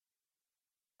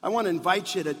I want to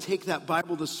invite you to take that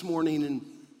Bible this morning and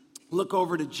look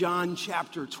over to John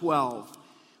chapter 12.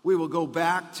 We will go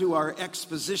back to our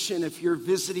exposition. If you're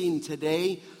visiting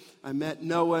today, I met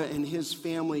Noah and his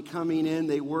family coming in.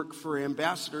 They work for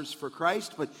Ambassadors for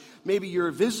Christ, but maybe you're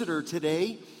a visitor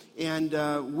today,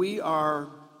 and we are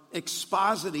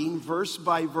expositing verse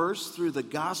by verse through the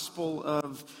Gospel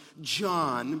of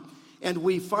John, and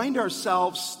we find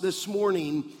ourselves this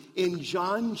morning in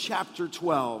John chapter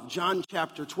 12. John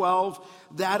chapter 12,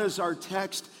 that is our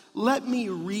text. Let me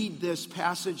read this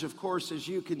passage. Of course, as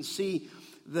you can see,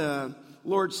 the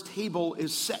Lord's table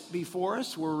is set before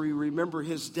us where we remember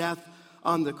his death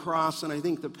on the cross, and I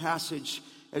think the passage,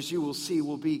 as you will see,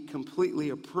 will be completely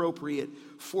appropriate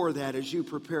for that as you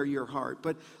prepare your heart.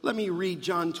 But let me read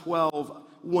John 12,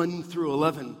 1 through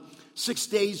 11. 6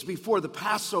 days before the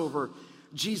Passover,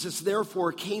 Jesus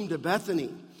therefore came to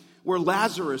Bethany, where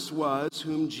Lazarus was,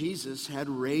 whom Jesus had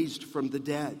raised from the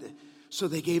dead. So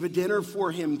they gave a dinner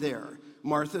for him there.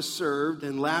 Martha served,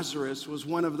 and Lazarus was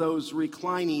one of those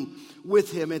reclining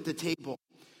with him at the table.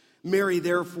 Mary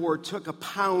therefore took a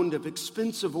pound of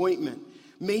expensive ointment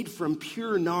made from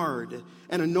pure nard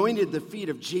and anointed the feet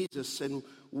of Jesus and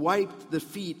wiped his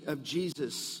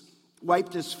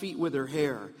feet with her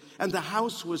hair. And the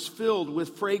house was filled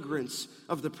with fragrance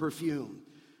of the perfume.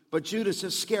 But Judas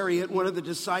Iscariot, one of the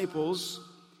disciples,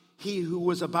 he who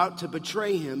was about to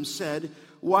betray him, said,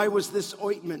 "Why was this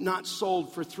ointment not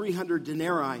sold for 300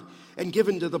 denarii and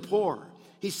given to the poor?"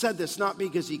 He said this not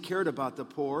because he cared about the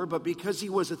poor, but because he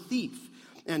was a thief,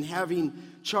 and having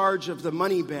charge of the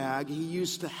money bag, he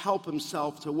used to help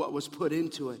himself to what was put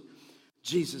into it.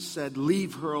 Jesus said,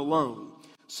 "Leave her alone,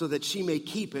 so that she may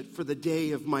keep it for the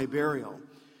day of my burial."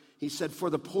 He said, "For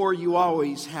the poor you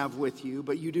always have with you,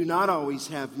 but you do not always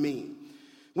have me."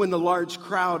 When the large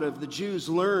crowd of the Jews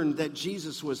learned that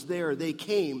Jesus was there, they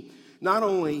came not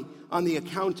only on the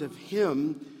account of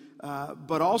him,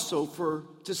 but also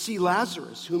to see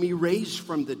Lazarus, whom he raised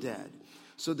from the dead.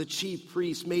 So the chief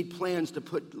priests made plans to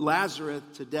put Lazarus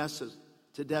to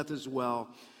death as well,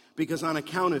 because on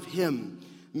account of him,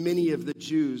 many of the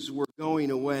Jews were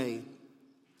going away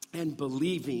and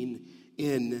believing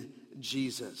in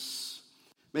Jesus.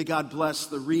 May God bless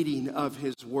the reading of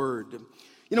his word.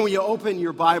 You know, when you open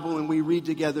your Bible and we read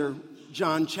together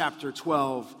John chapter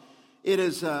 12, it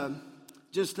is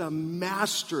just a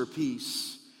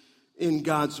masterpiece in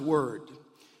God's word.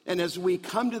 And as we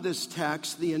come to this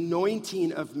text, the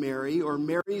anointing of Mary, or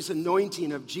Mary's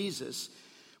anointing of Jesus,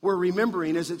 we're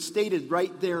remembering, as it's stated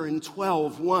right there in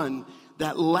 12:1,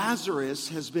 that Lazarus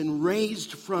has been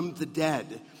raised from the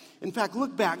dead. In fact,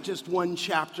 look back just one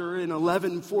chapter in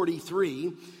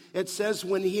 11:43. It says,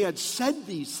 when he had said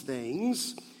these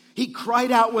things, he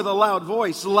cried out with a loud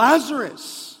voice,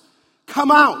 "Lazarus, come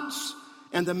out!"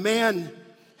 And the man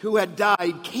who had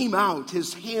died came out,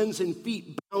 his hands and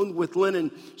feet bound with linen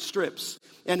strips,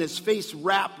 and his face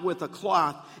wrapped with a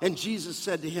cloth. And Jesus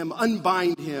said to him,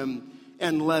 "Unbind him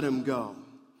and let him go."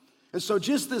 And so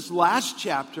just this last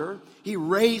chapter, he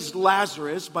raised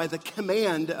Lazarus by the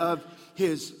command of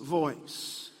his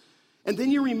voice. And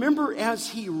then you remember, as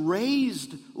he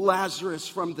raised Lazarus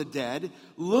from the dead,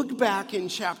 look back in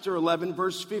chapter 11,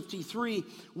 verse 53,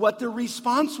 what the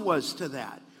response was to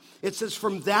that. It says,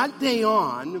 from that day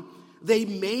on, they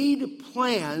made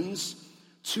plans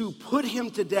to put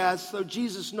him to death, so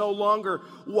Jesus no longer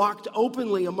walked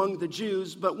openly among the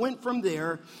Jews, but went from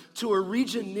there to a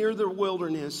region near the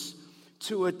wilderness,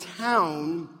 to a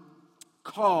town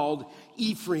called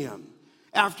Ephraim.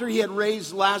 After he had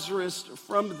raised Lazarus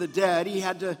from the dead, he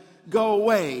had to go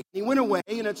away. He went away,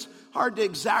 and it's hard to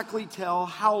exactly tell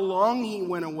how long he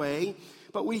went away,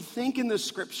 but we think in the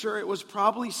scripture it was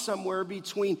probably somewhere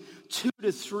between 2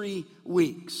 to 3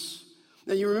 weeks.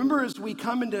 Now you remember, as we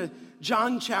come into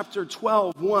John chapter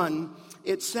 12:1,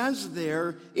 it says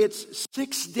there it's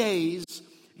 6 days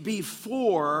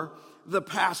before the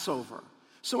Passover.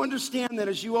 So understand that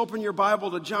as you open your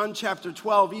Bible to John chapter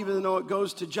 12, even though it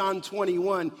goes to John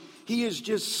 21, he is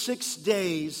just 6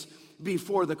 days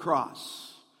before the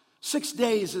cross. 6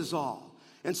 days is all.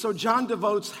 And so John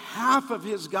devotes half of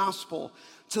his gospel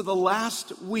to the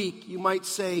last week, you might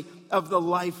say, of the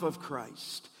life of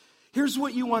Christ. Here's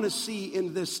what you want to see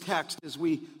in this text as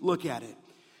we look at it.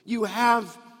 You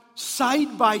have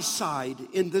side by side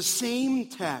in the same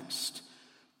text,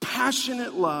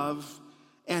 passionate love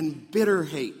and bitter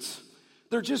hate.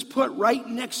 They're just put right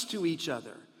next to each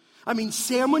other. I mean,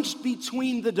 sandwiched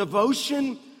between the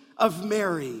devotion of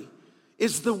Mary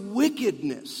is the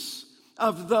wickedness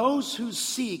of those who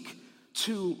seek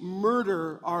to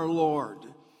murder our Lord.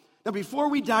 Now, before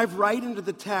we dive right into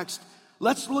the text,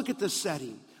 let's look at the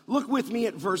setting. Look with me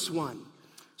at verse 1.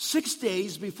 6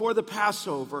 days before the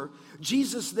Passover,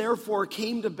 Jesus therefore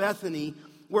came to Bethany,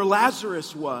 where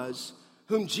Lazarus was,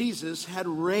 whom Jesus had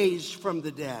raised from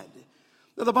the dead.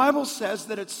 Now, the Bible says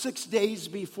that it's 6 days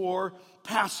before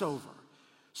Passover.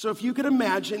 So if you could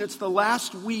imagine, it's the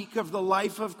last week of the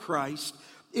life of Christ.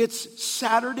 It's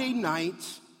Saturday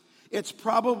night. It's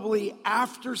probably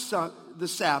after the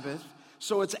Sabbath.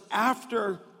 So it's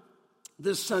after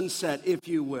the sunset, if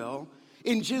you will.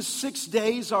 In just 6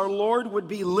 days, our Lord would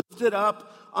be lifted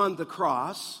up on the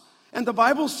cross. And the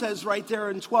Bible says right there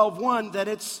in 12:1 that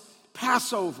it's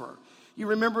Passover. You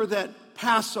remember that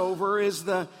Passover is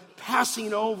the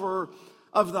passing over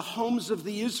of the homes of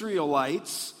the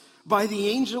Israelites by the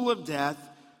angel of death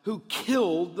who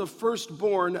killed the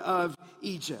firstborn of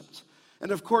Egypt.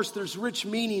 And of course, there's rich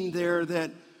meaning there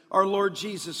that our Lord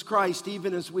Jesus Christ,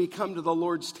 even as we come to the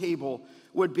Lord's table,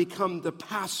 would become the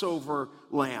Passover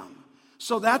lamb.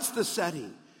 So that's the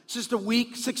setting. It's just a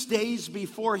week, 6 days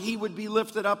before he would be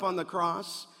lifted up on the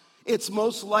cross. It's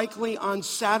most likely on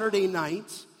Saturday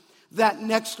night. That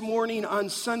next morning on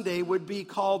Sunday would be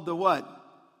called the what?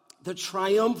 The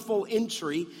triumphal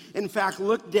entry. In fact,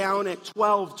 look down at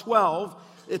 12:12.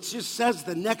 It just says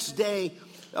the next day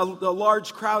a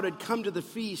large crowd had come to the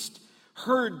feast,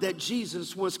 heard that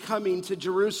Jesus was coming to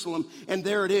Jerusalem, and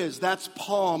there it is. That's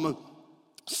Palm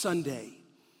Sunday.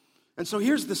 And so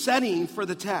here's the setting for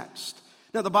the text.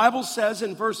 Now, the Bible says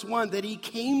in verse 1 that he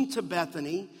came to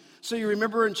Bethany. So you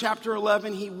remember in chapter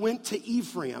 11, he went to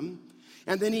Ephraim,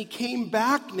 and then he came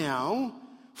back now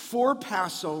for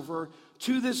Passover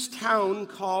to this town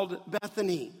called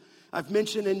Bethany. I've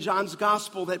mentioned in John's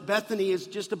gospel that Bethany is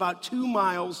just about 2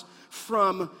 miles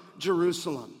from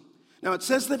Jerusalem. Now, it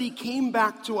says that he came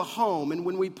back to a home, and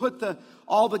when we put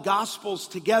all the gospels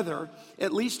together,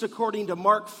 at least according to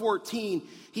Mark 14,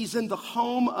 he's in the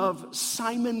home of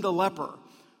Simon the leper,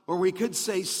 or we could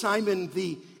say Simon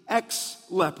the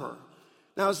ex-leper.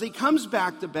 Now, as he comes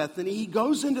back to Bethany, he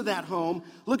goes into that home.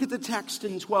 Look at the text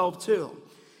in 12:2.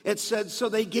 It said, so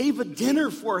they gave a dinner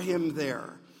for him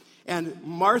there. And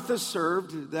Martha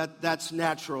served, that's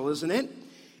natural, isn't it?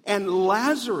 And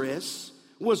Lazarus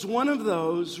was one of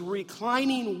those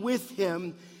reclining with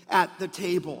him at the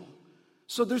table.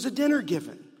 So there's a dinner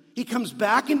given. He comes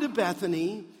back into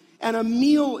Bethany, and a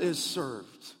meal is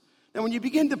served. Now, when you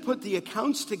begin to put the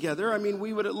accounts together,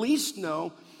 we would at least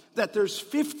know that there's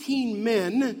 15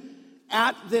 men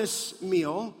at this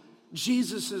meal.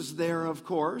 Jesus is there, of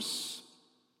course.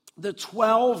 The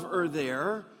 12 are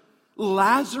there.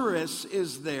 Lazarus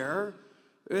is there.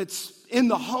 It's in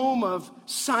the home of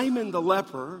Simon the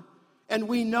leper. And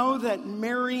we know that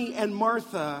Mary and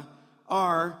Martha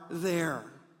are there.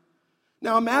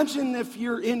 Now imagine if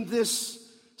you're in this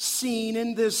scene,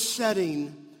 in this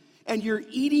setting, and you're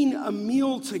eating a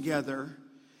meal together,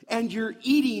 and you're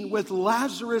eating with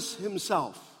Lazarus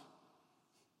himself.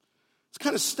 It's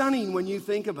kind of stunning when you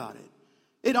think about it.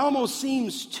 It almost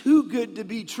seems too good to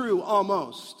be true,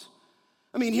 almost.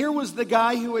 Here was the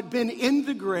guy who had been in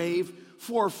the grave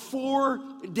for 4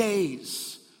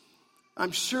 days.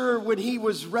 I'm sure when he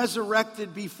was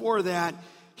resurrected before that,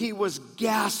 he was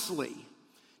ghastly.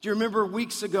 Do you remember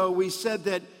weeks ago we said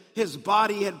that his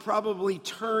body had probably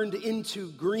turned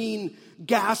into green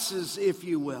gases, if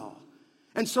you will.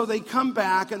 And so they come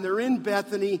back and they're in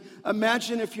Bethany.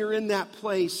 Imagine if you're in that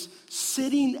place,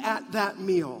 sitting at that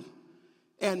meal,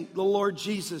 and the Lord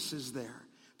Jesus is there.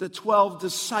 The 12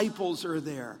 disciples are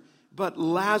there, but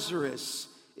Lazarus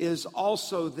is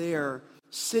also there,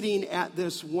 sitting at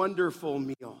this wonderful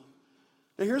meal.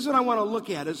 Now here's what I want to look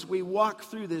at as we walk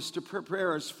through this to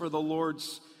prepare us for the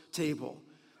Lord's table.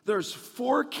 There's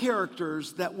 4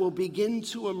 characters that will begin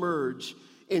to emerge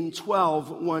in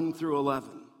 12:1 through 11.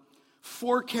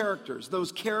 4 characters.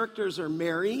 Those characters are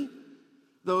Mary.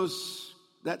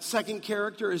 That second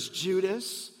character is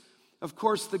Judas. Of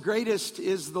course, the greatest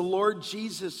is the Lord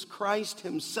Jesus Christ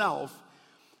himself.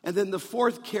 And then the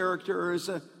 4th character is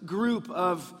a group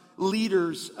of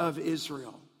leaders of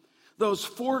Israel. Those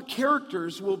 4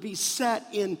 characters will be set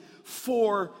in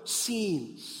 4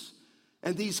 scenes.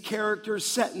 And these characters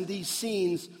set in these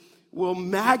scenes will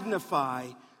magnify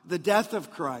the death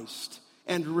of Christ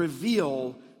and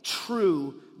reveal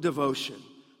true devotion.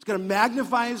 It's going to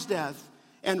magnify his death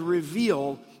and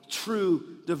reveal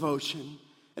true devotion.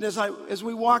 And as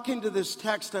we walk into this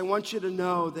text, I want you to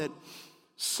know that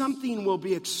something will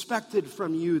be expected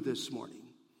from you this morning.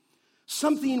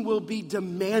 Something will be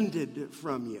demanded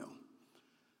from you.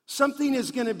 Something is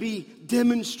going to be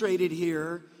demonstrated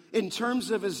here in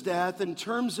terms of his death, in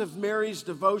terms of Mary's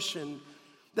devotion,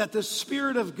 that the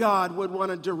Spirit of God would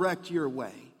want to direct your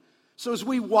way. So as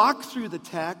we walk through the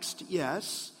text,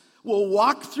 yes. We'll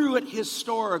walk through it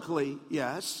historically,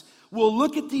 yes. We'll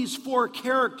look at these four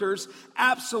characters.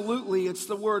 Absolutely, it's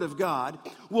the Word of God.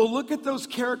 We'll look at those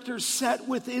characters set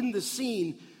within the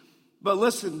scene. But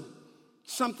listen,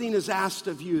 something is asked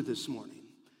of you this morning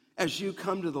as you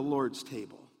come to the Lord's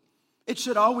table. It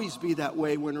should always be that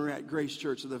way when we're at Grace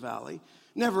Church of the Valley.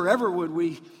 Never ever would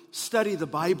we study the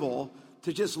Bible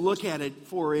to just look at it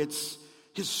for its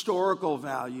historical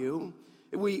value.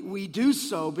 We do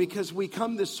so because we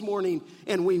come this morning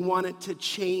and we want it to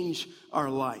change our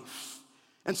life.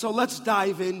 And so let's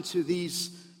dive into these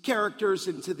characters,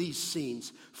 into these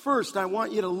scenes. First, I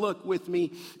want you to look with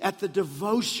me at the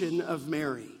devotion of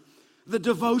Mary. The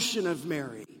devotion of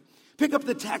Mary. Pick up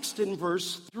the text in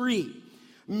verse 3.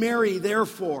 Mary,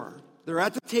 therefore, they're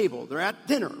at the table, they're at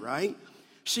dinner, right?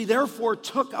 She therefore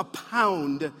took a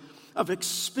pound of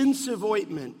expensive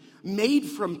ointment made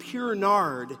from pure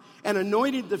nard, and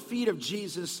anointed the feet of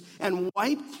Jesus, and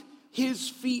wiped his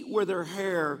feet with her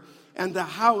hair, and the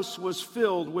house was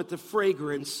filled with the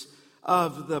fragrance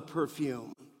of the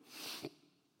perfume.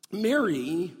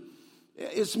 Mary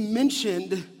is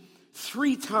mentioned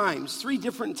three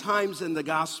different times in the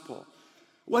gospel.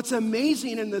 What's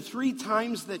amazing in the three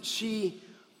times that she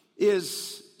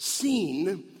is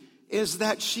seen is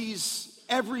that she's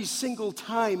every single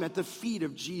time at the feet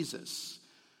of Jesus.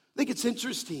 I think it's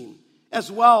interesting.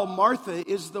 As well, Martha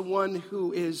is the one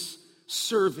who is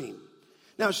serving.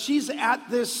 Now, she's at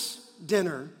this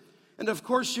dinner, and of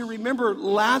course, you remember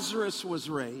Lazarus was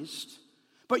raised,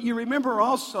 but you remember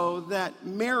also that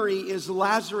Mary is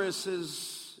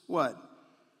Lazarus's what?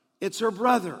 It's her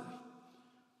brother,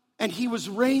 and he was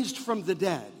raised from the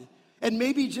dead. And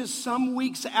maybe just some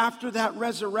weeks after that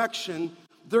resurrection,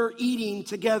 they're eating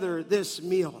together this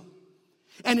meal.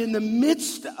 And in the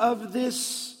midst of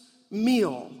this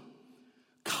meal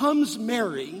comes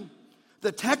Mary,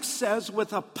 the text says,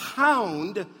 with a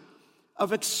pound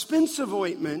of expensive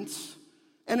ointment,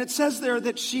 and it says there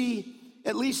that she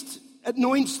at least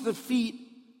anoints the feet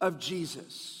of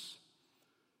Jesus.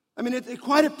 I mean, it's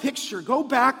quite a picture. Go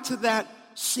back to that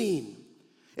scene.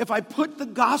 If I put the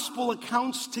gospel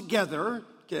accounts together,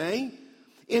 okay,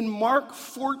 in Mark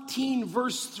 14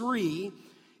 verse 3,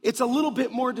 it's a little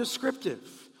bit more descriptive.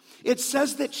 It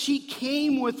says that she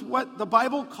came with what the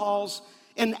Bible calls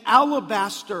an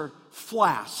alabaster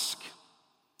flask.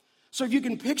 So if you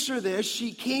can picture this,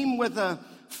 she came with a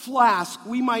flask.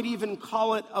 We might even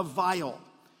call it a vial.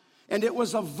 And it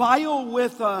was a vial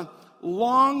with a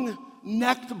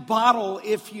long-necked bottle,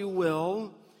 if you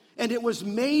will. And it was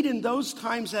made in those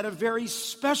times out of very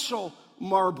special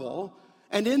marble.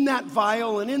 And in that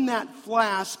vial and in that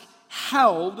flask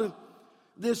held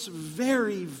this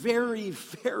very, very,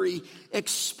 very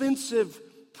expensive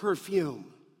perfume.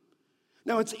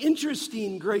 Now, it's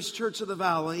interesting, Grace Church of the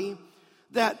Valley,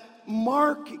 that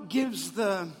Mark gives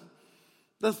the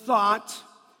thought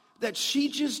that she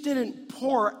just didn't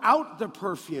pour out the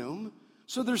perfume.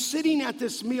 So they're sitting at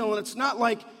this meal, and it's not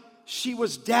like she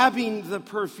was dabbing the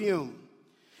perfume.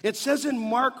 It says in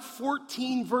Mark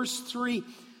 14, verse 3,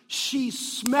 she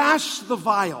smashed the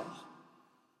vial.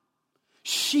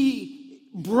 She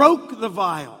broke the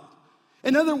vial.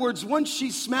 In other words, once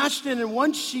she smashed it and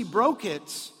once she broke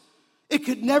it, it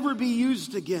could never be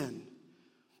used again.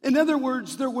 In other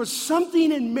words, there was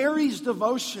something in Mary's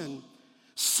devotion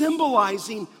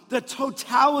symbolizing the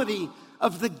totality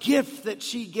of the gift that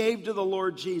she gave to the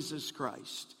Lord Jesus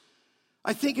Christ.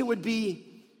 I think it would be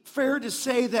fair to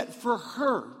say that for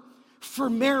her, for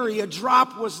Mary, a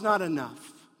drop was not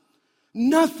enough.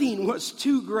 Nothing was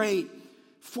too great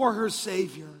for her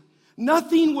Savior.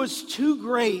 Nothing was too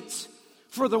great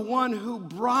for the one who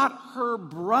brought her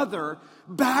brother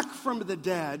back from the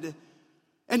dead.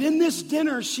 And in this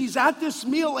dinner, she's at this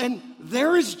meal, and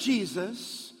there is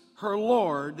Jesus, her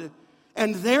Lord,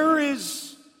 and there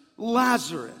is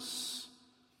Lazarus.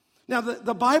 Now,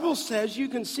 the Bible says, you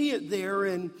can see it there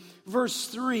in verse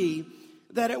 3,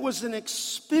 that it was an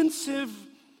expensive,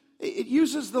 it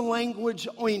uses the language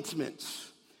ointment.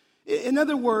 In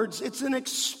other words, it's an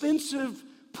expensive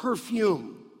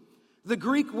perfume. The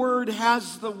Greek word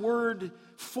has the word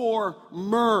for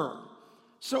myrrh.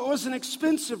 So it was an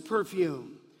expensive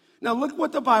perfume. Now look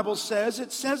what the Bible says.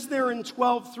 It says there in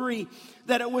 12:3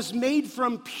 that it was made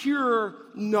from pure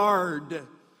nard.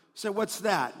 So what's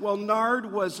that? Well,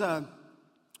 nard was a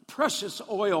precious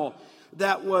oil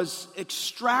that was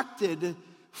extracted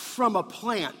from a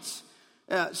plant.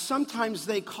 Sometimes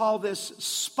they call this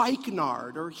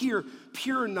spikenard, or here,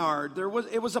 pure nard.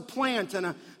 It was a plant, and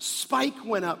a spike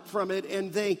went up from it,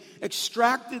 and they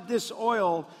extracted this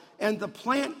oil, and the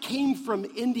plant came from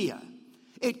India.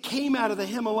 It came out of the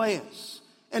Himalayas,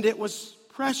 and it was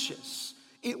precious.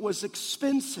 It was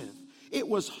expensive. It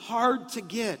was hard to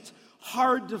get,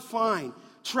 hard to find.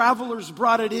 Travelers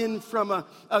brought it in from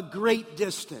a great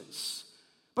distance.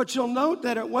 But you'll note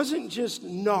that it wasn't just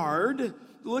nard.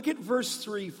 Look at verse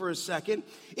 3 for a second.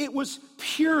 It was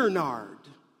pure nard.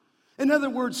 In other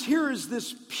words, here is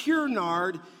this pure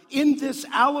nard in this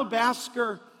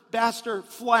alabaster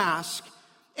flask,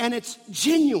 and it's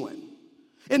genuine.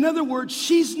 In other words,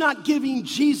 she's not giving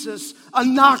Jesus a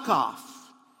knockoff.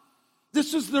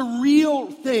 This is the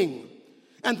real thing.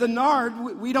 And the nard,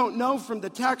 we don't know from the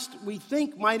text, we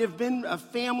think might have been a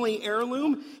family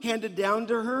heirloom handed down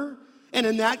to her. And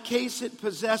in that case, it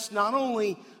possessed not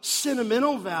only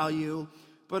sentimental value,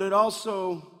 but it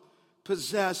also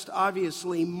possessed,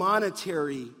 obviously,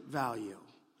 monetary value.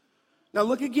 Now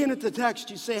look again at the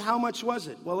text. You say, how much was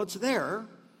it? Well, it's there.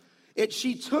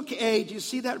 She took do you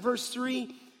see that verse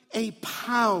 3? A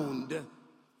pound.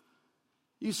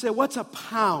 You say, what's a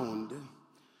pound?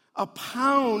 A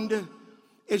pound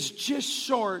is just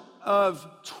short of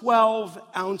 12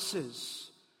 ounces.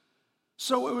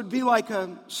 So it would be like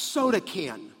a soda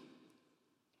can.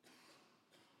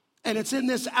 And it's in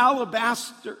this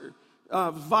alabaster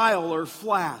vial or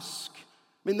flask.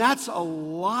 I mean, that's a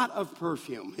lot of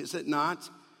perfume, is it not?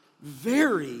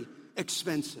 Very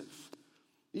expensive.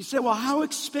 You say, well, how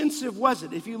expensive was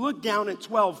it? If you look down at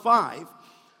 12:5,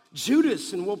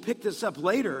 Judas, and we'll pick this up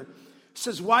later,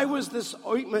 says, why was this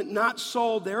ointment not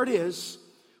sold, there it is,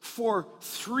 for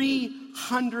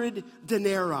 300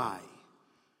 denarii?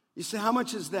 You say, how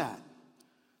much is that?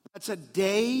 That's a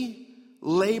day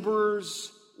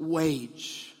laborer's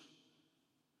wage.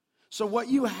 So what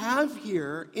you have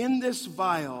here in this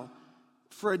vial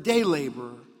for a day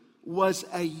laborer was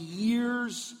a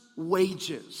year's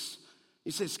wages.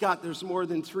 You say, Scott, there's more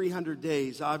than 300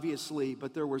 days, obviously,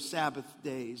 but there were Sabbath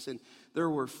days and there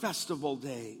were festival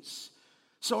days.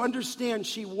 So understand,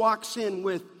 she walks in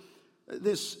with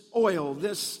this oil,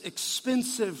 this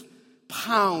expensive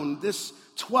pound, this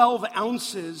 12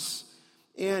 ounces,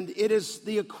 and it is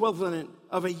the equivalent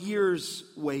of a year's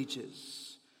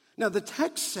wages. Now, the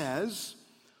text says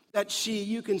that she,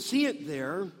 you can see it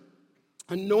there,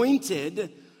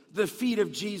 anointed the feet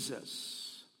of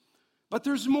Jesus. But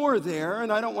there's more there,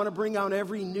 and I don't want to bring out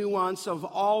every nuance of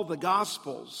all the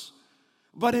Gospels.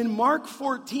 But in Mark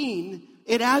 14,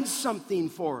 it adds something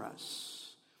for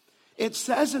us. It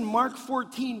says in Mark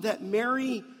 14 that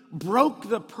Mary broke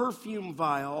the perfume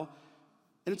vial,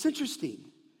 and it's interesting.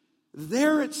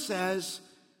 There it says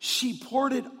she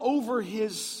poured it over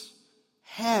his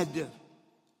head.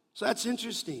 So that's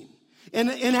interesting. And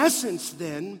in essence,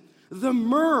 then, the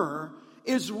myrrh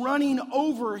is running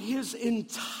over his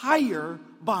entire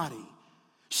body.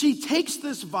 She takes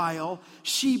this vial,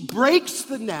 she breaks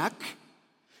the neck,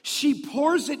 she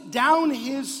pours it down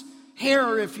his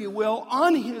hair, if you will,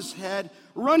 on his head,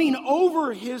 running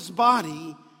over his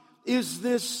body is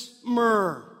this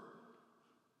myrrh.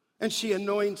 And she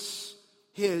anoints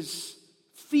his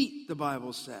feet, the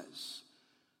Bible says.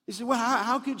 You say, well,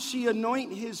 how could she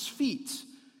anoint his feet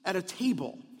at a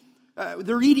table?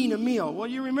 They're eating a meal. Well,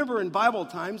 you remember in Bible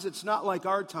times, it's not like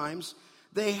our times.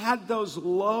 They had those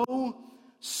low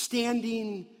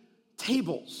standing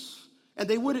tables. And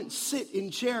they wouldn't sit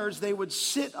in chairs. They would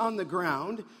sit on the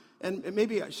ground. And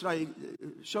maybe, should I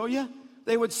show you?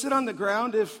 They would sit on the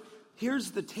ground. If here's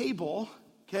the table,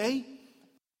 okay?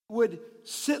 Would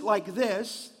sit like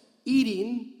this,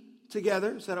 eating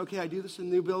together. Is that okay? I do this in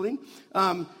the new building.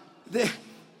 Can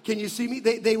you see me?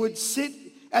 They would sit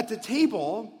at the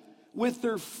table with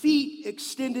their feet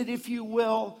extended, if you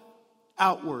will,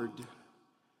 outward.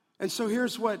 And so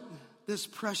here's what this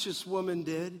precious woman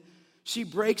did. She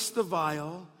breaks the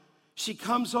vial. She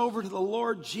comes over to the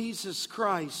Lord Jesus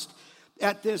Christ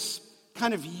at this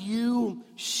kind of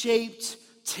U-shaped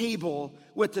table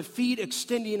with the feet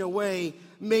extending away,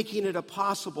 making it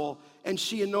impossible. And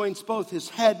she anoints both his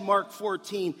head, Mark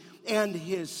 14, and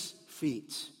his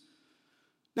feet.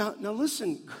 Now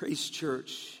listen, Grace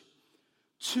Church.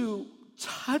 To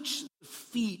touch the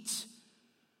feet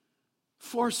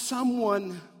for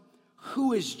someone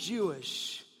who is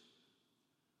Jewish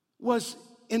was,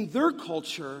 in their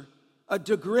culture, a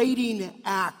degrading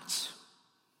act.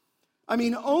 I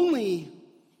mean, only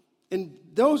in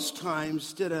those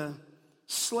times did a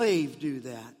slave do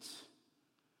that.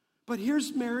 But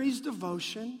here's Mary's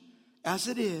devotion, as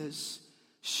it is.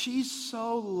 She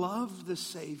so loved the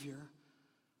Savior.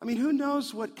 I mean, who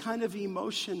knows what kind of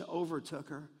emotion overtook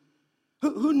her?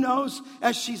 Who knows,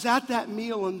 as she's at that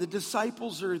meal and the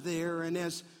disciples are there, and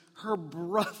as her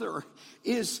brother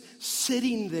is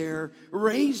sitting there,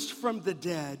 raised from the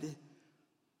dead,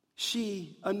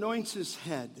 she anoints his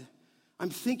head. I'm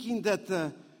thinking that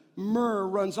the myrrh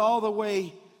runs all the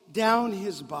way down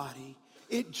his body.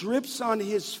 It drips on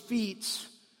his feet.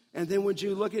 And then would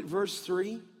you look at verse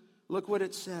 3? Look what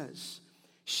it says.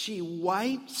 She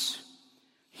wiped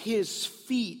his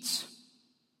feet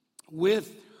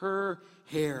with her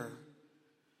hair.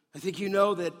 I think you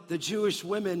know that the Jewish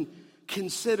women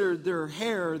considered their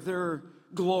hair their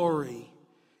glory.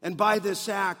 And by this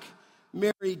act,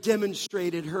 Mary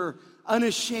demonstrated her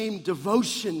unashamed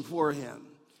devotion for him.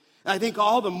 I think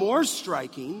all the more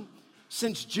striking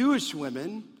since Jewish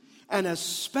women, and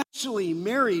especially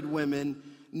married women,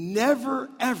 never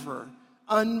ever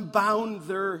unbound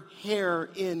their hair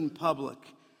in public,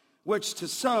 which to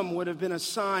some would have been a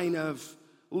sign of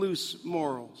loose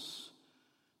morals.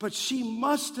 But she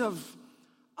must have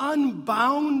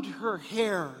unbound her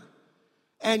hair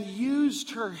and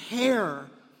used her hair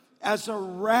as a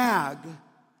rag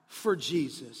for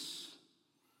Jesus.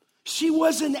 She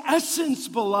was, in essence,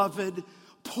 beloved,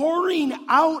 pouring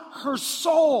out her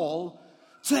soul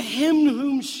to him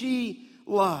whom she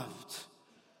loved.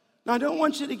 Now, I don't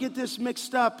want you to get this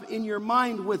mixed up in your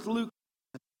mind with Luke.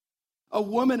 A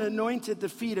woman anointed the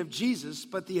feet of Jesus,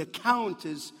 but the account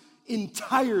is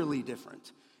entirely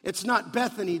different. It's not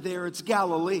Bethany there, it's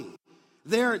Galilee.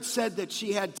 There it said that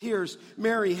she had tears.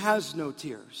 Mary has no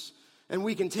tears. And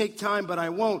we can take time, but I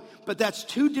won't. But that's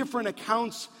two different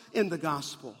accounts in the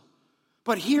gospel.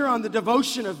 But here on the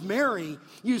devotion of Mary,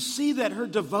 you see that her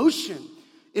devotion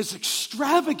is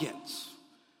extravagant.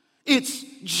 It's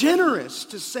generous,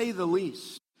 to say the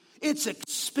least. It's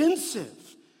expensive.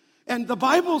 And the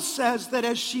Bible says that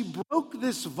as she broke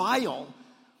this vial,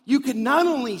 you can not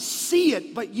only see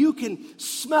it, but you can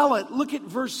smell it. Look at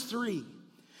verse 3.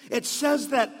 It says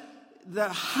that the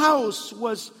house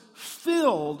was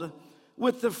filled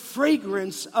with the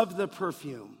fragrance of the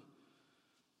perfume.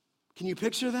 Can you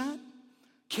picture that?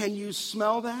 Can you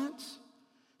smell that?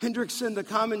 Hendrickson, the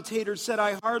commentator, said,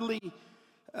 I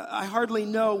hardly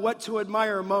know what to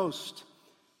admire most.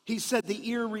 He said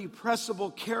the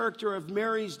irrepressible character of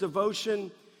Mary's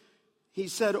devotion, he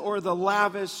said, or the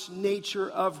lavish nature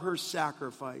of her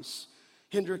sacrifice.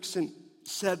 Hendrickson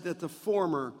said that the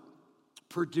former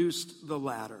produced the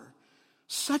latter.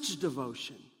 Such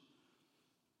devotion.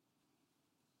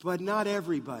 But not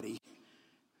everybody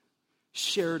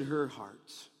shared her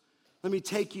heart. Let me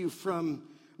take you from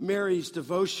Mary's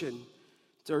devotion,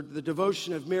 or the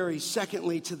devotion of Mary,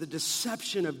 secondly, to the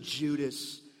deception of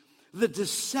Judas. The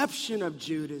deception of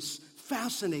Judas.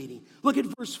 Fascinating. Look at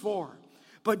verse 4.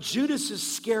 But Judas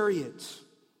Iscariot,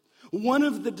 one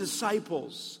of the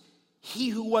disciples, he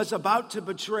who was about to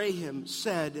betray him,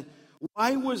 said,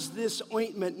 why was this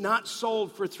ointment not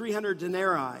sold for 300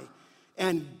 denarii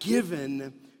and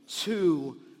given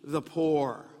to the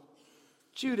poor?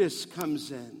 Judas comes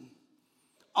in,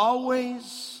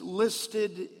 always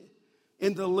listed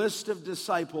in the list of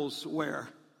disciples where?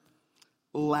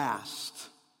 Last.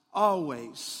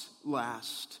 Always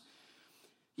last.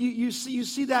 You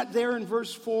see that there in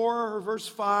verse 4 or verse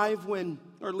 5 when,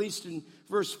 or at least in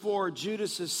verse 4,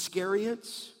 Judas Iscariot.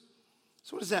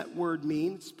 So what does that word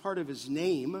mean? It's part of his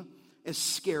name,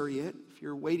 Iscariot. If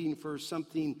you're waiting for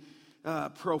something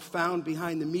profound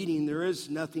behind the meaning, there is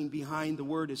nothing behind the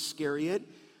word Iscariot.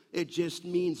 It just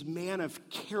means man of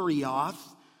Kerioth.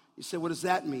 You say, what does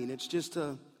that mean? It's just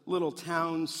a little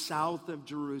town south of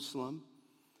Jerusalem.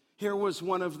 Here was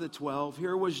one of the 12.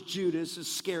 Here was Judas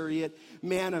Iscariot,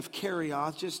 man of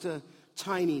Kerioth, just a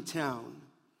tiny town.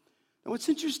 And what's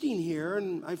interesting here,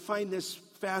 and I find this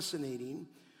fascinating,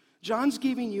 John's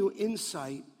giving you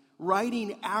insight,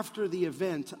 writing after the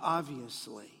event,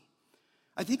 obviously.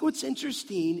 I think what's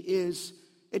interesting is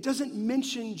it doesn't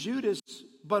mention Judas,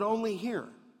 but only here.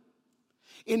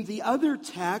 In the other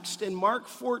text, in Mark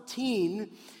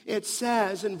 14, it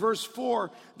says in verse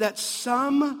 4 that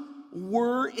some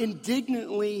were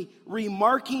indignantly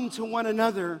remarking to one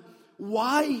another,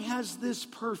 why has this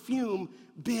perfume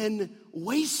been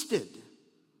wasted?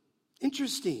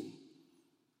 Interesting.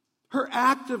 Her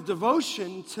act of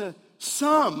devotion to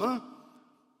some,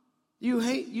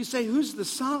 you say, who's the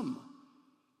some?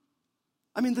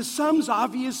 I mean, the some's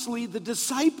obviously the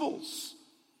disciples.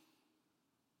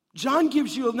 John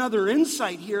gives you another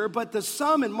insight here, but the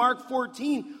some in Mark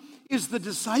 14 is the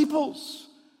disciples.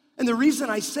 And the reason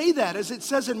I say that is it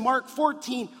says in Mark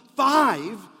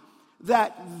 14:5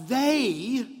 that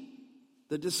they,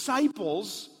 the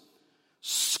disciples,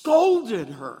 scolded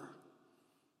her.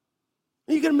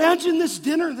 And you can imagine this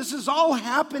dinner. This is all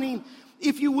happening,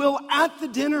 if you will, at the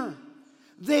dinner.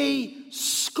 They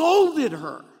scolded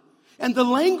her. And the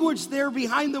language there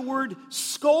behind the word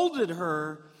scolded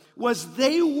her was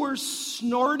they were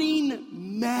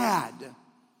snorting mad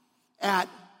at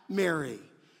Mary.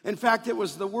 In fact, it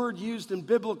was the word used in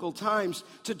biblical times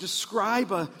to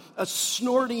describe a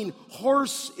snorting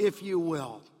horse, if you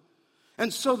will.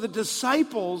 And so the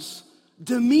disciples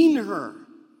demean her,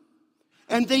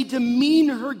 and they demean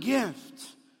her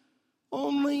gift.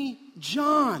 Only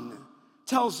John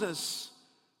tells us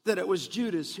that it was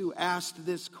Judas who asked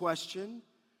this question.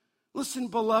 Listen,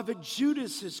 beloved,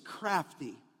 Judas is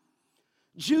crafty.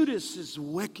 Judas is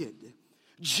wicked.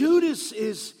 Judas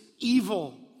is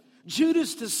evil.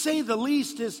 Judas, to say the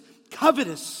least, is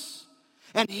covetous.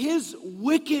 And his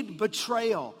wicked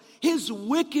betrayal, his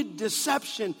wicked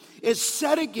deception is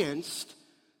set against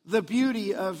the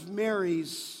beauty of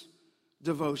Mary's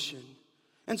devotion.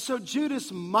 And so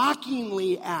Judas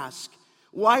mockingly asked,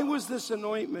 why was this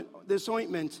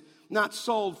ointment not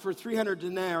sold for 300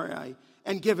 denarii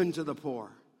and given to the poor?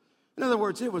 In other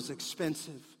words, it was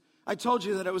expensive. I told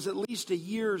you that it was at least a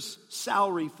year's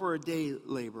salary for a day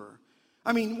laborer.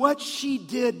 I mean, what she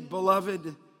did,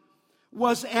 beloved,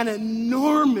 was an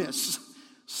enormous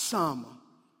sum.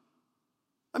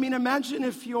 I mean, imagine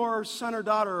if your son or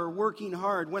daughter working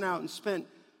hard went out and spent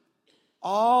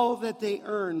all that they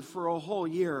earned for a whole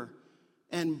year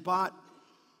and bought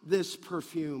this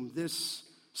perfume, this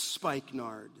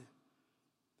spikenard.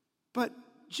 But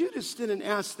Judas didn't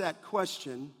ask that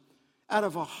question out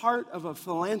of a heart of a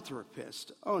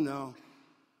philanthropist. Oh no,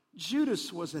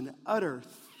 Judas was an utter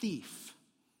thief.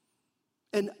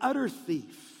 An utter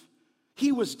thief.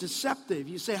 He was deceptive.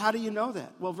 You say, how do you know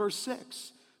that? Well, verse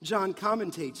 6, John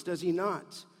commentates, does he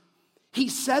not? He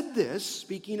said this,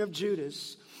 speaking of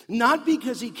Judas, not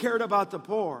because he cared about the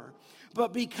poor,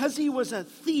 but because he was a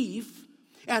thief,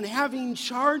 and having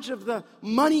charge of the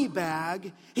money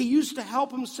bag, he used to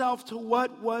help himself to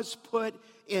what was put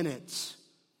in it.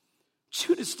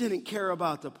 Judas didn't care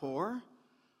about the poor.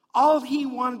 All he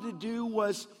wanted to do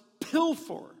was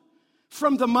pilfer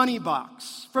from the money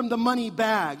box, from the money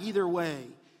bag, either way,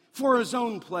 for his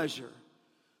own pleasure.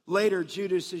 Later,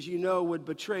 Judas, as you know, would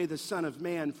betray the Son of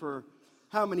Man for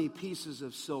how many pieces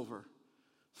of silver?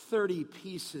 30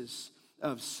 pieces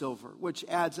of silver, which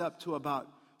adds up to about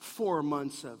 4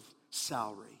 months of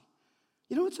salary.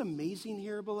 You know what's amazing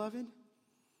here, beloved?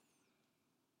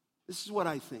 This is what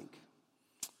I think.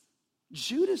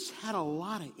 Judas had a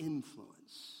lot of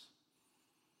influence.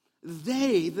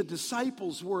 They, the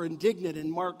disciples, were indignant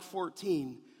in Mark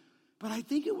 14, but I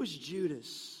think it was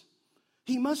Judas.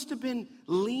 He must have been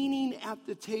leaning at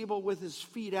the table with his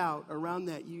feet out around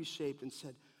that U-shape and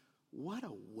said, what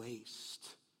a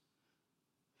waste.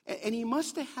 And he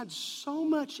must have had so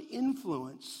much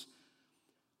influence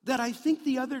that I think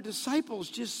the other disciples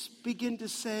just begin to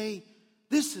say,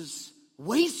 this is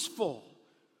wasteful.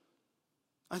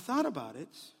 I thought about it.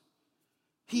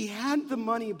 He had the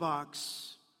money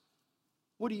box.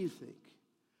 What do you think?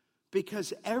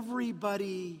 Because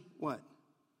everybody, what?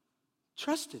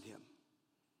 Trusted him.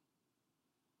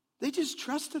 They just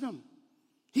trusted him.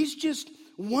 He's just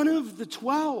one of the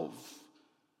 12.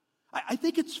 I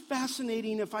think it's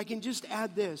fascinating if I can just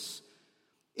add this.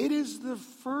 It is the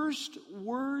first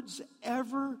words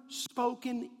ever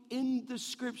spoken in the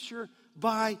scripture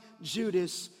by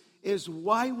Judas is,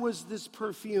 why was this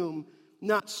perfume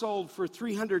not sold for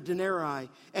 300 denarii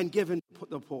and given to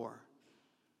the poor?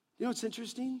 You know what's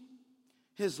interesting?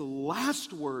 His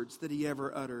last words that he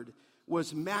ever uttered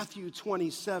was Matthew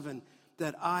 27,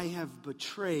 that I have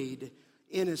betrayed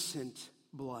innocent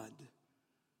blood.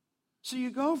 So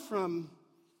you go from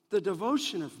the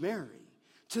devotion of Mary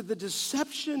to the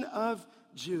deception of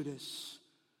Judas.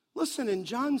 Listen, in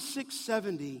John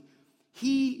 6:70,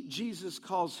 Jesus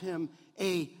calls him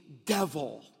a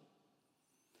devil.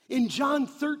 In John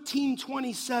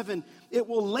 13:27, it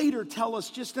will later tell us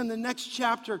just in the next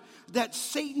chapter that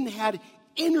Satan had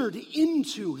entered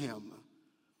into him.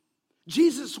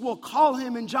 Jesus will call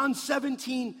him in John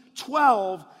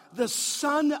 17:12 the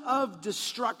son of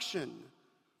destruction.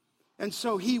 And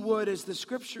so he would, as the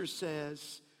scripture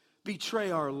says, betray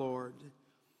our Lord.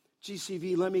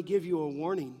 GCV, let me give you a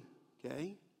warning,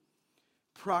 okay?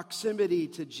 Proximity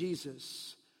to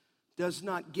Jesus does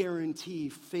not guarantee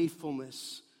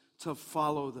faithfulness to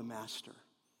follow the master.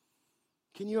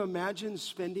 Can you imagine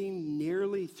spending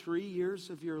nearly 3 years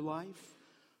of your life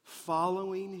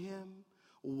following him,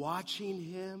 watching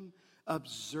him,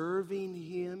 observing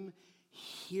him,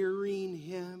 hearing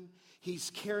him?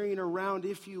 He's carrying around,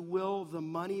 if you will, the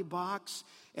money box.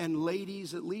 And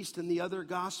ladies, at least in the other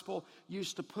gospel,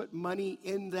 used to put money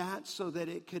in that so that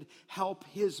it could help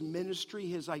his ministry,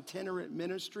 his itinerant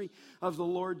ministry of the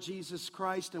Lord Jesus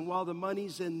Christ. And while the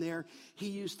money's in there, he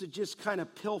used to just kind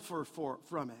of pilfer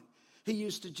from it. He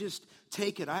used to just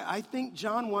take it. I think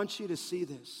John wants you to see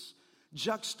this.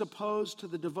 Juxtaposed to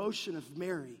the devotion of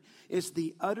Mary is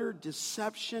the utter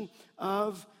deception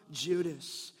of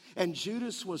Judas. And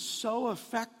Judas was so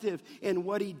effective in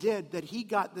what he did that he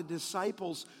got the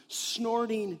disciples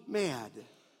snorting mad.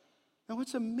 Now,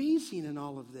 what's amazing in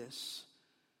all of this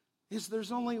is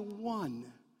there's only one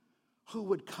who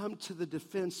would come to the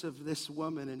defense of this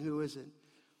woman, and who is it?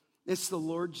 It's the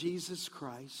Lord Jesus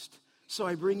Christ. So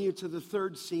I bring you to the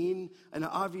third scene, and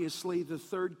obviously the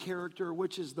third character,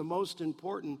 which is the most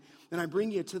important, and I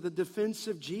bring you to the defense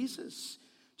of Jesus.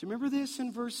 Do you remember this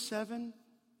in verse 7?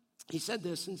 He said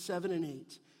this in 7 and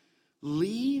 8.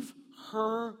 Leave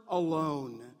her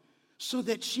alone, so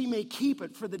that she may keep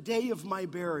it for the day of my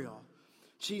burial.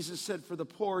 Jesus said, for the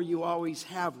poor you always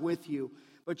have with you,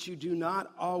 but you do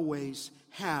not always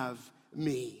have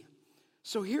me.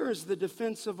 So here is the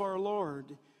defense of our Lord.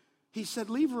 He said,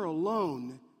 leave her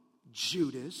alone,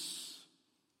 Judas.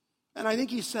 And I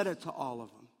think he said it to all of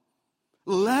them.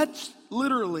 Let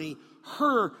literally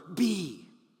her be.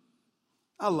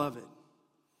 I love it.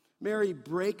 Mary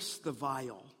breaks the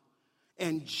vial,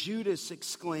 and Judas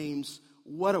exclaims,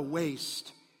 what a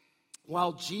waste,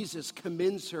 while Jesus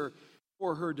commends her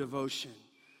for her devotion.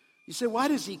 You say, why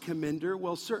does he commend her?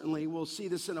 Well, certainly, we'll see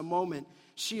this in a moment.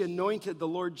 She anointed the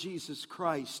Lord Jesus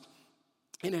Christ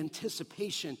in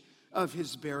anticipation of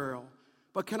his burial.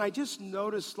 But can I just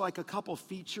notice like a couple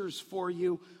features for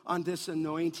you on this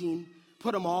anointing?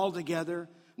 Put them all together.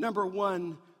 Number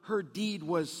one, her deed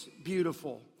was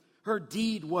beautiful. Her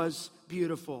deed was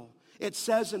beautiful. It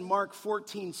says in Mark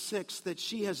 14:6 that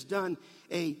she has done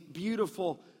a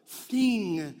beautiful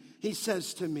thing, he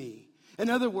says to me. In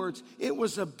other words, it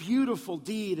was a beautiful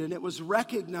deed, and it was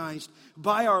recognized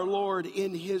by our Lord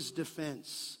in his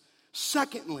defense.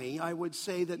 Secondly, I would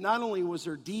say that not only was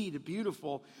her deed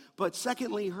beautiful, but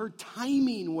secondly, her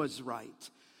timing was right.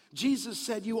 Jesus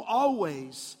said, you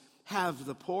always have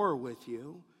the poor with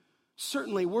you.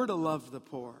 Certainly, we're to love the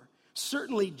poor.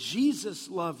 Certainly, Jesus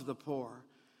loved the poor.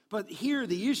 But here,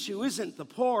 the issue isn't the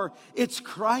poor, it's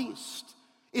Christ.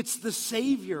 It's the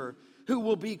Savior who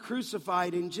will be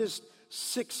crucified in just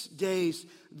 6 days.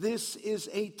 This is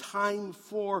a time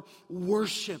for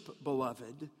worship,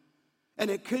 beloved. And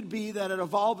it could be that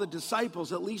of all the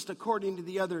disciples, at least according to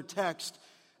the other text,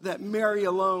 that Mary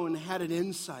alone had an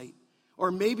insight.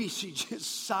 Or maybe she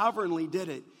just sovereignly did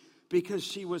it because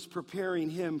she was preparing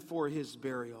him for his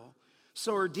burial.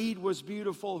 So her deed was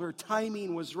beautiful, her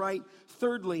timing was right.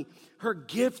 Thirdly, her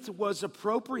gift was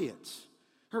appropriate.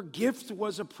 Her gift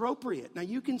was appropriate. Now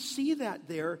you can see that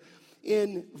there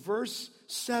in verse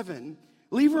 7.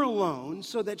 Leave her alone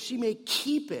so that she may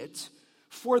keep it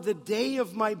for the day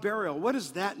of my burial. What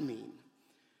does that mean?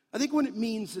 I think what it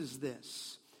means is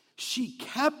this. She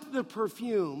kept the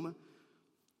perfume,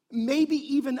 maybe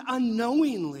even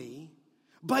unknowingly,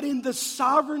 but in the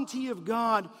sovereignty of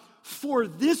God for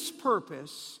this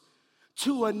purpose,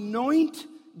 to anoint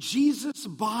Jesus'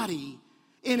 body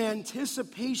in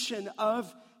anticipation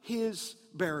of his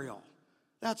burial.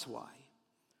 That's why.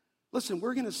 Listen,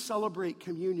 we're going to celebrate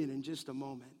communion in just a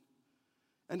moment.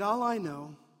 And all I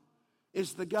know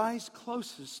is the guys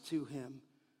closest to him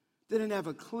didn't have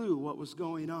a clue what was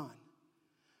going on.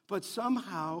 But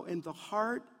somehow, in the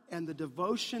heart and the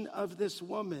devotion of this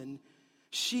woman,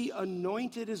 she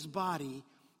anointed his body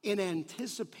in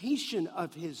anticipation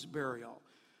of his burial.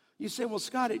 You say, well,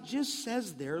 Scott, it just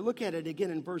says there, look at it again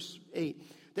in verse 8,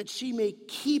 that she may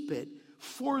keep it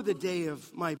for the day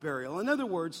of my burial. In other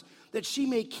words, that she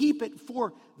may keep it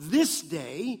for this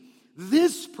day,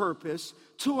 this purpose,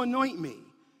 to anoint me.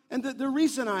 And the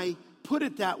reason I put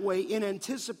it that way, in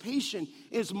anticipation,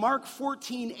 is Mark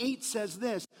 14:8 says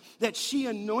this, that she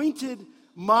anointed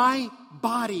my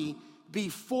body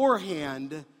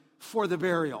beforehand for the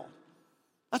burial.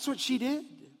 That's what she did.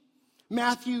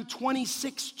 Matthew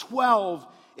 26:12,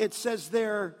 it says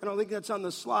there, I don't think that's on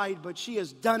the slide, but she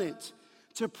has done it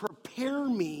to prepare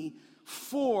me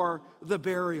for the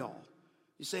burial.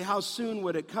 You say, how soon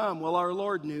would it come? Well, our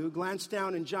Lord knew. Glance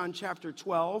down in John chapter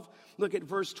 12. Look at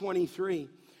verse 23.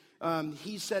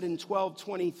 He said in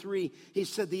 12:23, he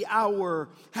said, the hour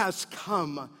has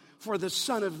come for the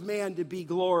Son of Man to be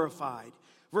glorified.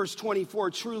 Verse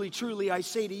 24, truly, truly, I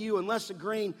say to you, unless a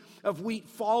grain of wheat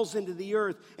falls into the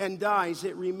earth and dies,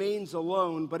 it remains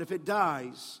alone. But if it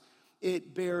dies,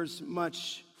 it bears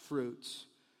much fruit.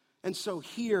 And so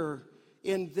here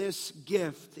in this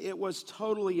gift, it was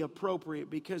totally appropriate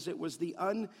because it was the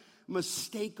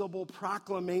unmistakable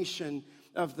proclamation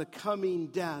of the coming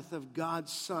death of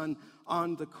God's Son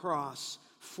on the cross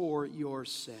for your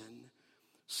sin.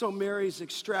 So Mary's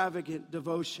extravagant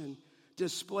devotion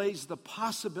displays the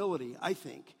possibility, I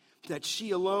think, that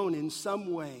she alone in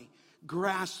some way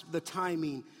grasped the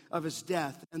timing of his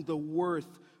death and the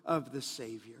worth of the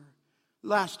Savior.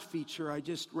 Last feature I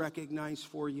just recognized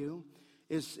for you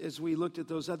is, as we looked at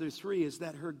those other three, is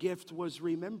that her gift was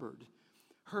remembered.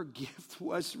 Her gift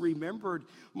was remembered.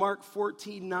 Mark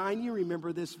 14:9, you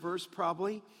remember this verse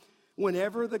probably.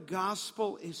 Whenever the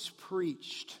gospel is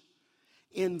preached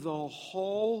in the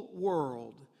whole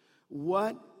world,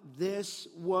 what this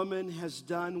woman has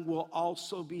done will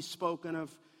also be spoken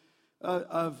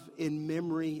of in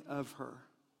memory of her.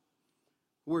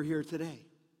 We're here today.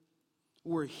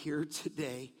 We're here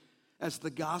today as the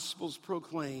gospel's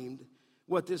proclaimed.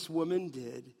 What this woman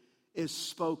did is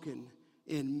spoken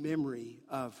in memory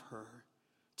of her.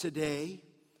 Today,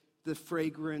 the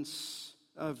fragrance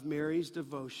of Mary's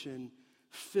devotion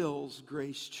fills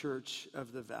Grace Church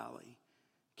of the Valley.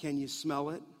 Can you smell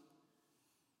it?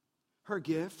 Her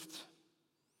gift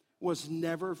was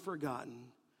never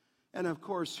forgotten. And of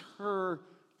course, her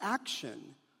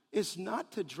action is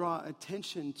not to draw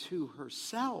attention to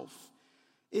herself.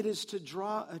 It is to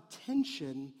draw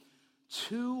attention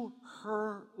to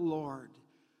her Lord.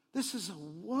 This is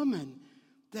a woman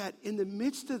that in the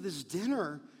midst of this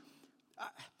dinner,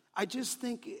 I just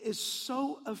think is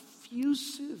so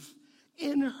effusive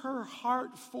in her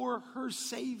heart for her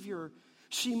Savior.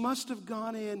 She must have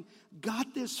gone in,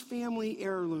 got this family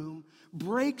heirloom,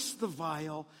 breaks the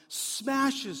vial,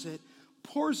 smashes it,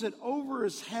 pours it over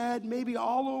his head, maybe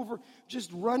all over, just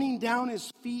running down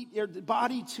his feet, or the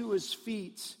body to his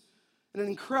feet. An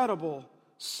incredible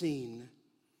scene.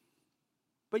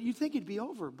 But you'd think it'd be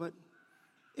over, but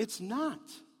it's not.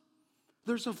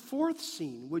 There's a fourth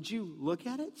scene. Would you look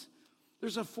at it?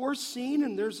 There's a fourth scene,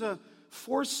 and there's a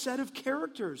fourth set of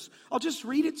characters. I'll just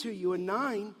read it to you in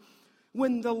 9.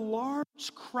 When the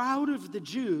large crowd of the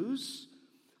Jews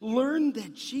learned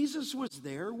that Jesus was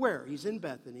there, where? He's in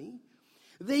Bethany.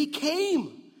 They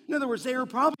came. In other words, they were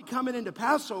probably coming into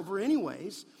Passover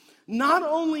anyways, not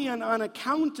only on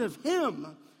account of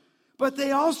him, but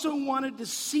they also wanted to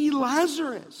see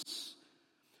Lazarus,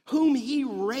 whom he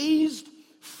raised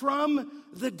from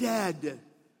the dead.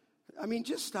 I mean,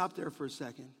 just stop there for a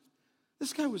second.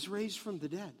 This guy was raised from the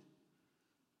dead.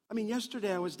 I mean,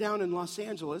 yesterday I was down in Los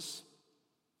Angeles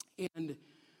and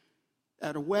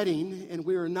at a wedding, and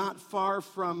we were not far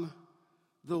from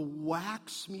the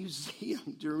Wax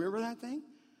Museum. Do you remember that thing?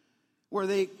 Where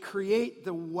they create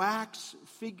the wax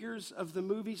figures of the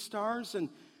movie stars, and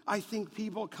I think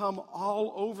people come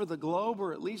all over the globe,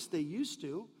 or at least they used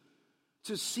to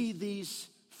see these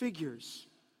figures.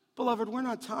 Beloved, we're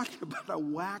not talking about a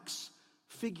wax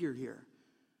figure here.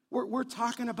 We're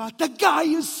talking about the guy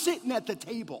who's sitting at the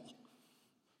table.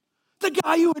 The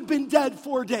guy who had been dead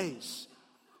 4 days.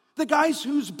 The guys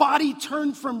whose body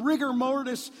turned from rigor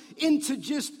mortis into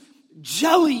just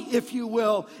jelly, if you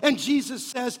will. And Jesus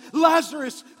says,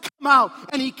 Lazarus, come out.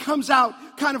 And he comes out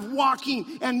kind of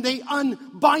walking, and they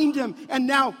unbind him. And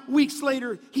now, weeks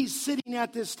later, he's sitting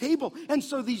at this table. And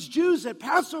so these Jews at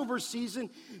Passover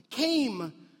season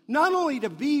came not only to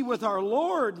be with our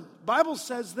Lord, Bible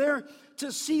says there,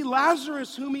 to see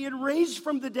Lazarus, whom he had raised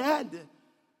from the dead.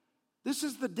 This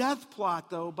is the death plot,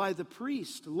 though, by the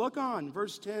priest. Look on,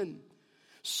 verse 10.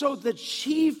 So the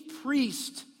chief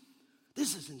priest,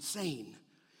 this is insane,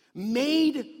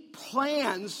 made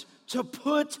plans to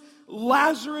put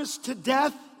Lazarus to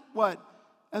death, what?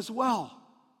 As well.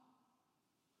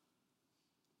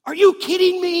 Are you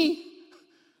kidding me?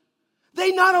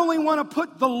 They not only want to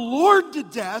put the Lord to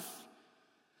death,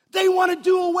 they want to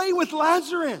do away with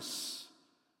Lazarus.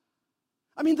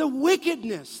 I mean, the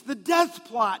wickedness, the death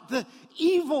plot, the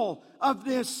evil of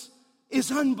this is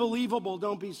unbelievable.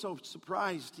 Don't be so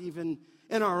surprised even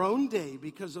in our own day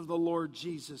because of the Lord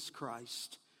Jesus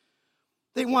Christ.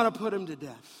 They want to put him to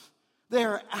death. They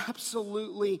are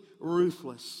absolutely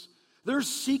ruthless. They're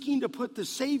seeking to put the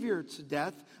Savior to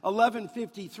death,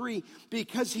 11:53,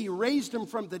 because he raised him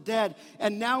from the dead.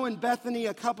 And now in Bethany,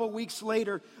 a couple weeks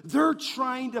later, they're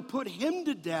trying to put him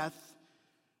to death.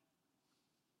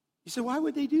 You say, why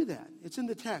would they do that? It's in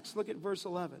the text. Look at verse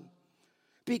 11.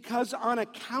 Because on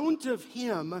account of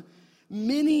him,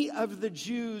 many of the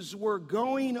Jews were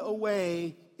going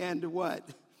away and what?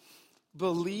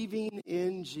 Believing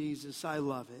in Jesus. I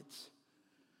love it.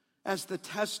 As the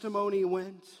testimony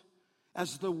went,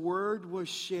 as the word was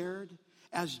shared,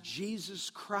 as Jesus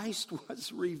Christ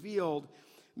was revealed,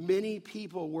 many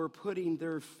people were putting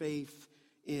their faith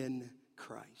in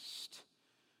Christ.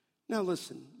 Now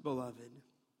listen, beloved.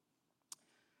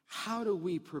 How do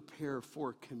we prepare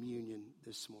for communion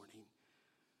this morning?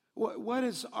 What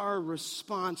is our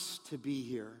response to be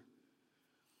here?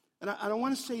 And I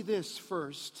want to say this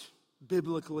first,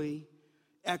 biblically,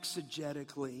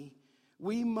 exegetically.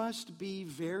 We must be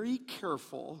very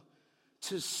careful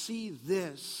to see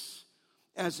this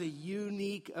as a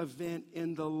unique event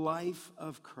in the life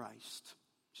of Christ.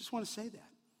 Just want to say that.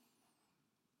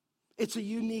 It's a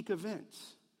unique event.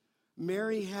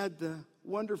 Mary had the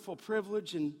wonderful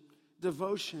privilege and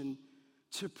devotion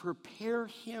to prepare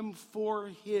him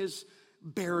for his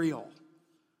burial.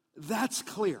 That's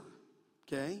clear,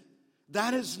 okay?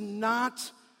 That is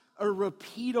not a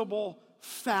repeatable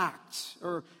fact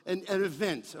or an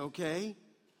event, okay?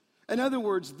 In other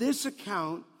words, this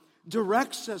account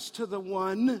directs us to the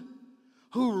one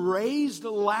who raised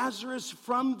Lazarus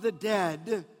from the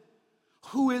dead,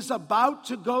 who is about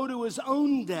to go to his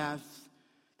own death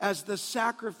as the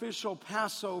sacrificial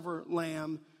Passover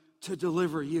lamb to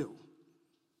deliver you.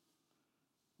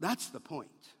 That's the point.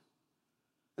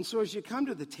 And so as you come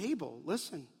to the table,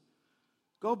 listen,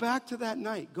 go back to that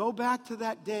night. Go back to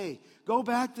that day. Go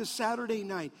back to Saturday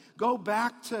night. Go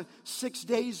back to 6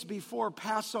 days before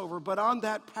Passover. But on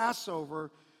that Passover,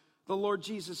 the Lord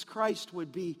Jesus Christ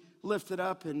would be lifted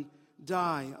up and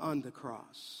die on the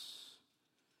cross.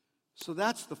 So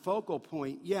that's the focal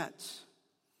point. Yet,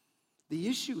 the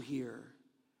issue here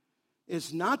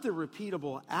is not the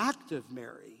repeatable act of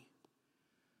Mary,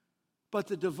 but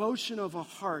the devotion of a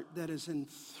heart that is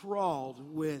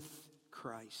enthralled with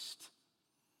Christ.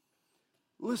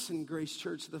 Listen, Grace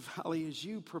Church of the Valley,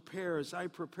 as I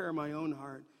prepare my own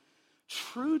heart,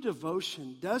 true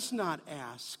devotion does not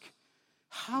ask,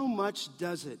 how much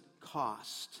does it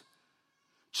cost?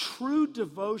 True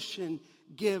devotion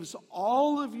gives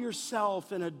all of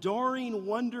yourself in adoring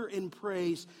wonder and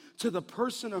praise to the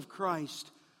person of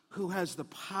Christ who has the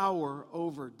power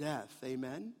over death.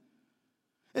 Amen?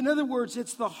 In other words,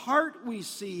 it's the heart we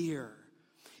see here.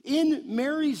 In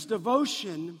Mary's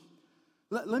devotion,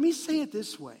 let me say it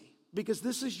this way, because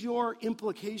this is your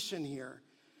implication here.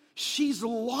 She's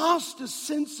lost a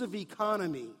sense of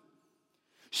economy.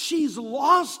 She's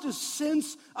lost a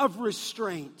sense of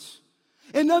restraint.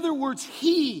 In other words,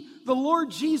 He, the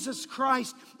Lord Jesus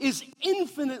Christ, is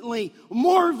infinitely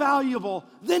more valuable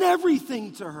than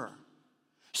everything to her.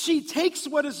 She takes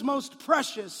what is most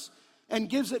precious and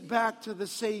gives it back to the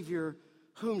Savior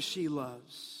whom she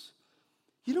loves.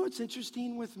 You know what's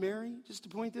interesting with Mary, just to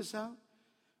point this out?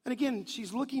 And again,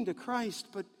 she's looking to Christ,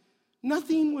 but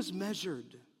nothing was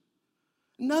measured.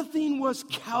 Nothing was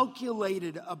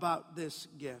calculated about this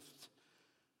gift.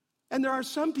 And there are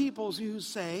some people who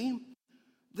say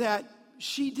that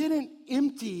she didn't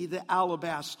empty the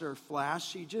alabaster flask,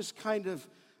 she just kind of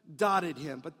dotted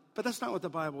him. But that's not what the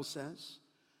Bible says.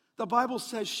 The Bible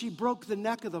says she broke the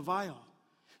neck of the vial.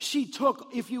 She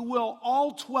took, if you will,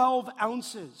 all 12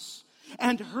 ounces.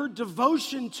 And her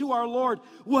devotion to our Lord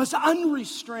was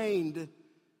unrestrained.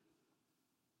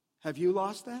 Have you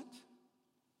lost that?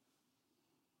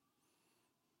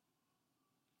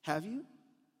 Have you?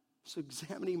 So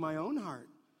examining my own heart.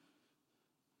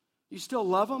 You still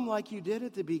love Him like you did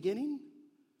at the beginning?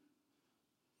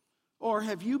 Or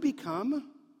have you become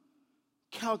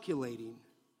calculating?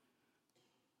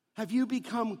 Have you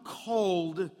become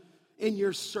cold in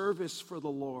your service for the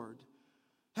Lord?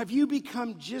 Have you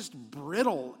become just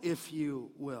brittle, if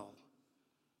you will?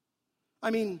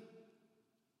 I mean,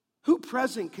 who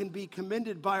present can be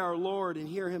commended by our Lord and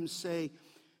hear Him say,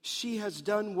 she has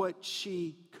done what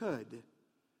she could?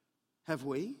 Have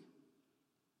we?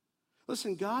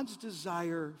 Listen, God's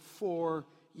desire for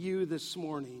you this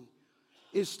morning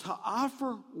is to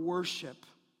offer worship.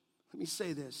 Let me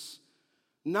say this.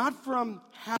 Not from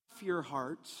half your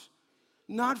heart,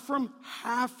 not from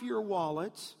half your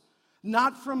wallet,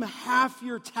 not from half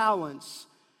your talents,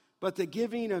 but the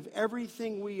giving of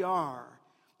everything we are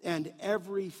and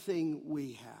everything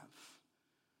we have.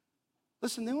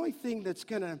 Listen, the only thing that's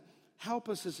going to help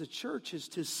us as a church is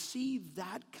to see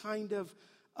that kind of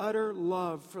utter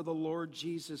love for the Lord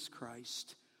Jesus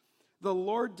Christ. The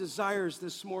Lord desires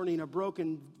this morning a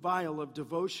broken vial of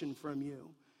devotion from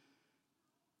you.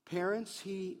 Parents,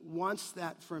 He wants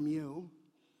that from you.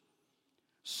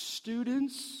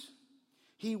 Students,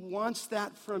 He wants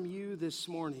that from you this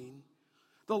morning.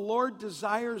 The Lord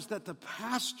desires that the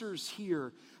pastors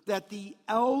here, that the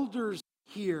elders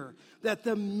here, that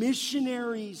the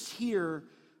missionaries here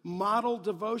model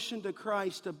devotion to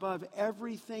Christ above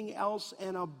everything else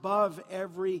and above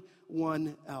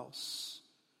everyone else.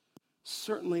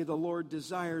 Certainly the Lord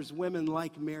desires women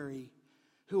like Mary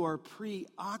who are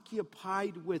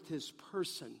preoccupied with His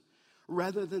person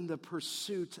rather than the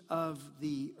pursuit of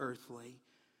the earthly.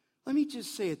 Let me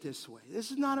just say it this way.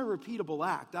 This is not a repeatable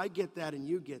act. I get that and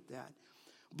you get that.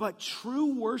 But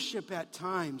true worship at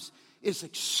times is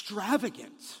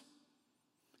extravagant.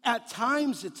 At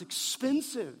times it's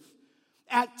expensive.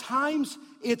 At times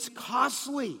it's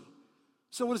costly.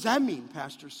 So what does that mean,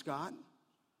 Pastor Scott?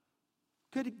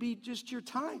 Could it be just your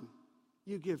time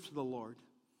you give to the Lord?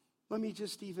 Let me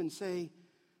just even say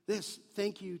this.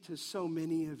 Thank you to so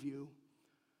many of you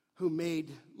who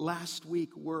made last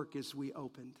week work as we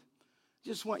opened.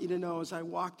 Just want you to know, as I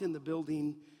walked in the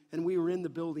building, and we were in the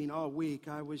building all week,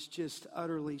 I was just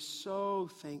utterly so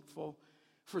thankful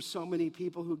for so many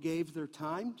people who gave their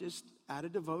time just out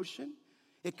of devotion.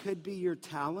 It could be your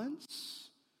talents.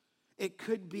 It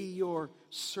could be your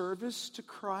service to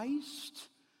Christ.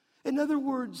 In other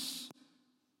words,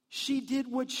 she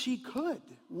did what she could.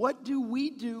 What do we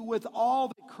do with all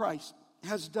that Christ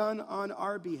has done on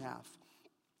our behalf?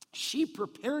 She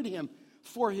prepared him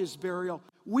for his burial.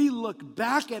 We look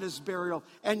back at his burial,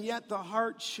 and yet the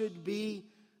heart should be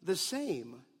the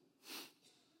same.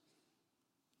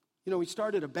 You know, we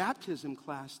started a baptism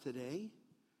class today.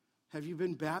 Have you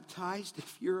been baptized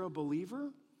if you're a believer?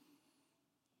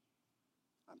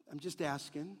 I'm just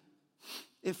asking.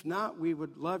 If not, we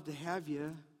would love to have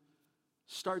you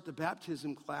start the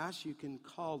baptism class. You can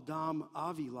call Dom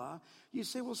Avila. You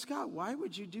say, well, Scott, why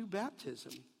would you do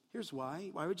baptism? Here's why.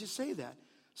 Why would you say that?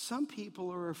 Some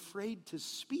people are afraid to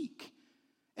speak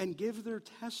and give their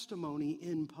testimony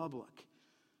in public.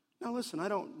 Now listen, I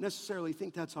don't necessarily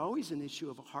think that's always an issue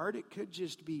of a heart. It could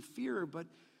just be fear, but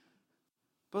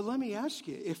let me ask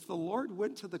you, if the Lord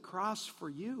went to the cross for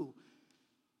you,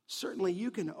 certainly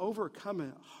you can overcome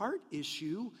a heart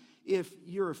issue if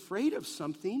you're afraid of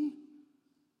something.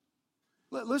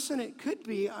 Listen, it could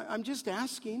be, I'm just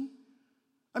asking.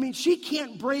 I mean, she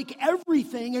can't break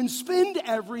everything and spend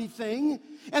everything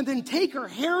and then take her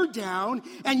hair down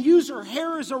and use her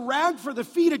hair as a rag for the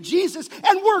feet of Jesus,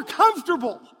 and we're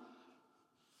comfortable.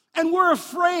 And we're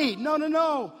afraid.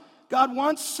 No. God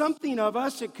wants something of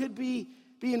us. It could be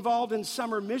involved in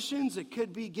summer missions. It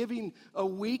could be giving a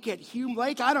week at Hume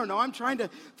Lake. I don't know. I'm trying to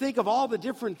think of all the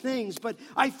different things. But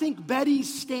I think Betty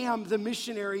Stam, the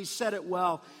missionary, said it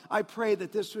well. I pray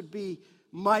that this would be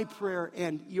my prayer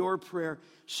and your prayer.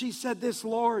 She said this,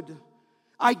 Lord,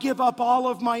 I give up all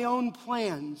of my own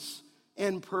plans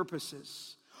and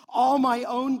purposes, all my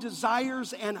own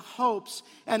desires and hopes,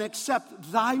 and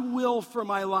accept thy will for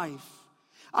my life.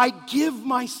 I give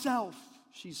myself,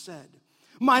 she said,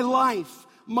 my life,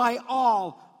 my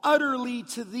all, utterly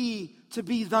to thee, to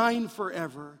be thine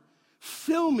forever.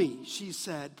 Fill me, she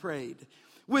said, prayed,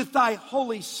 with thy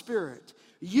Holy Spirit.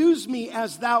 Use me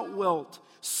as thou wilt.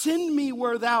 Send me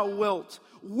where thou wilt.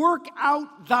 Work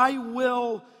out thy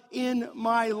will in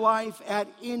my life at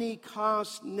any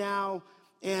cost, now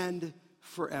and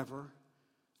forever.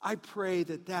 I pray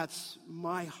that that's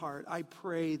my heart. I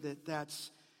pray that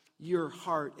that's your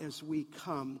heart as we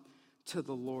come to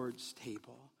the Lord's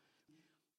table.